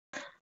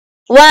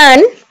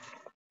1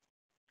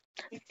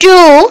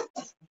 2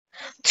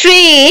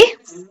 3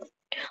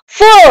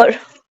 4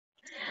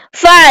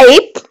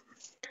 5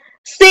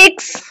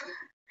 6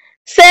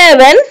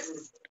 7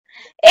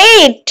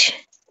 8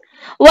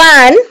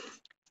 1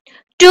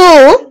 2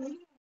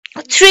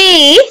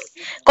 3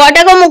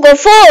 কটা কমুকো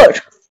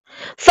 4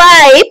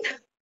 5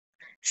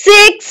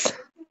 6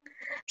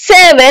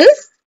 7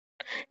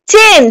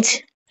 change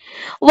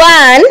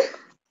 1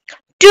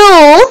 2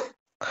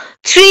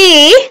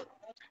 3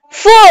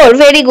 4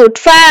 very good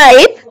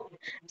 5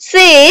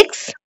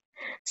 6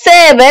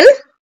 7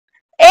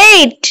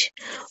 8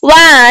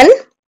 1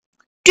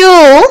 2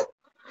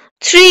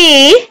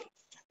 3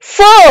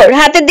 4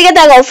 হাতের দিকে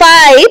তাকাও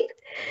 5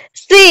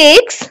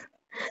 6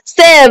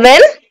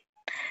 7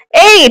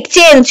 8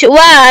 চেঞ্জ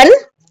 1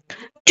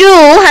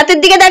 2 হাতের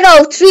দিকে তাকাও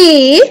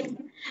 3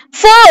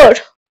 4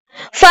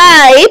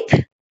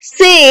 5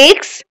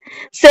 6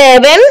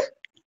 7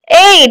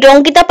 8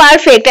 অঙ্কিতা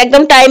পারফেক্ট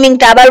একদম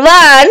টাইমিংটা আবার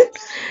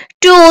 1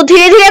 2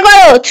 ধীরে ধীরে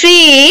করো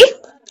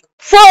 3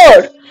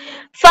 4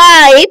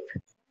 5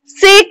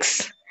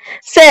 6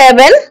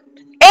 7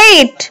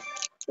 8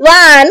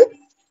 1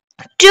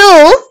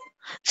 2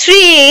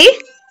 3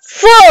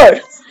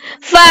 4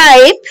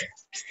 5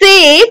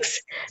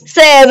 6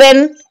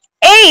 7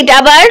 8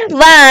 আবার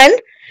 1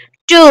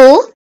 2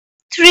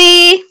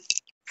 3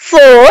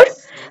 4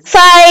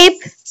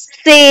 5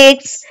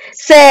 6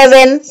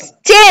 7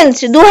 চেঞ্জ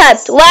দু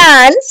হাত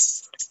 1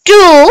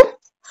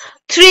 2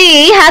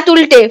 3 হাত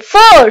উল্টে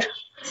 4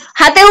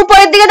 হাতের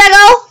উপরের দিকে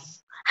তাকাও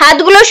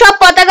হাতগুলো সব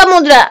পতাকা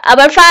মুদ্রা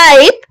আবার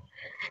 5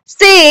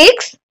 6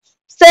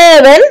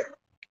 7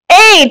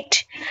 8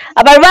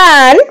 আবার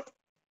 1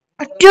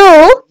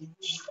 2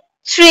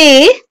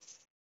 3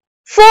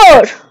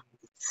 4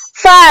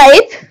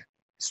 5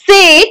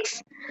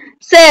 6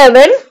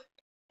 7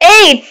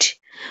 8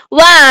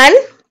 1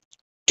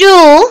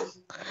 2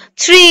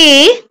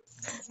 3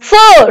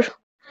 4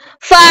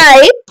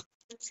 5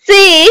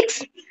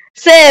 6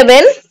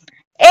 7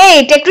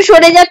 8 একটু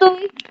সরে যা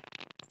তুমি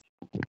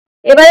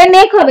এবারে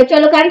নেক হবে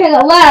চলো কান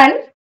ঠেকাও 1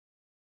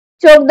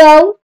 চোখ দাও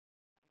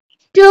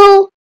 2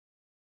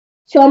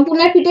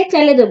 সম্পূর্ণ পিঠে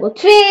চালে দেবো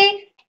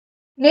 3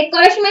 নেক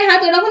করার সময়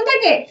হাত ওরকম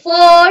থাকে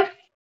 4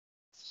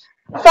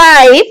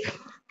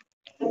 5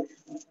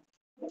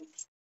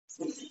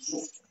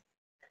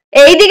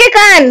 এইদিকে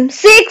কান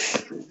 6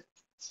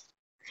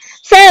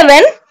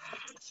 7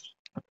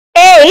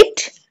 8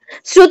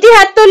 শ্রুতি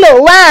হাত তোলো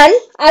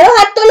 1 আরো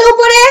হাত তোলো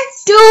উপরে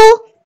 2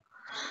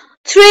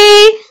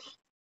 3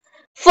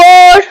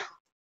 4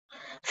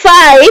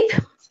 5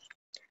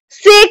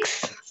 6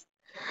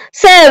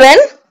 7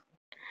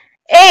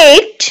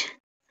 8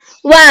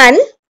 1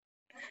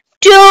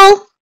 2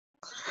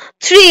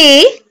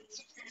 3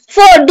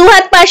 4 দু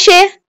হাত পাশে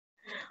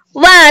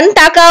 1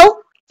 তাকাও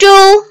 2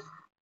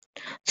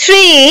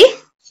 3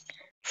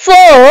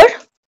 4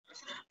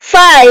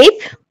 5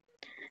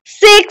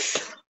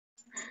 6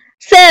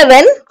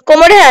 7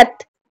 কোমরে হাত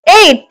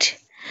 8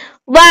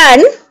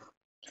 1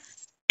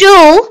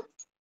 2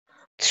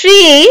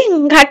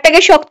 3 ঘাটটাকে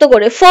শক্ত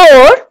করে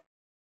 4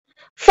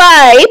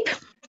 5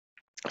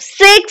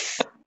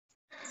 6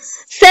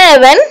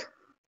 7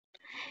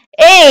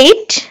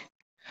 8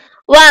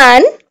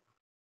 1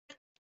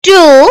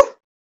 2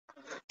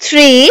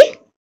 3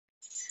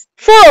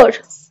 4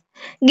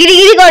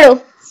 গিরিগিরি করো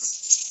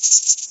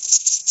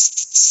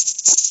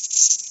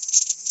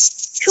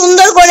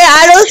সুন্দর করে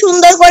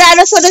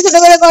আরো ছোট ছোট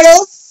করে করো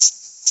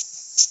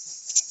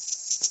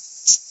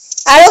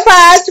আরো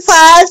fast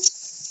fast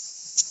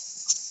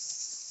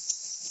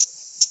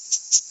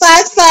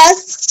fast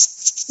fast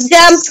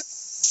jump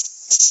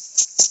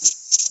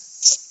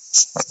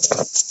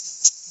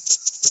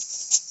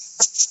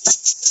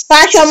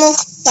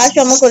পা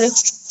সম করে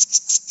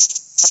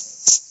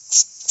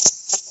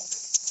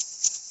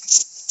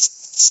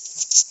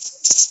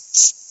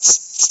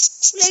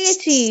ভুলে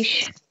গেছিস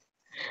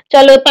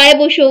চলো পায়ে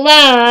বসো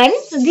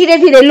 1 ধীরে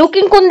ধীরে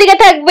লুকিং কোন দিকে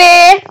থাকবে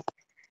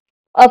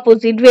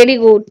অপোজিট ভেরি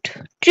গুড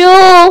 2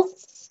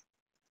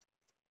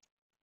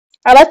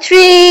 আবার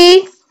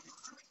 3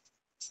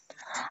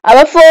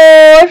 আবার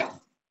 4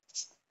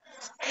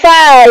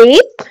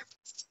 5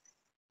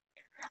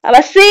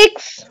 আবার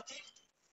 6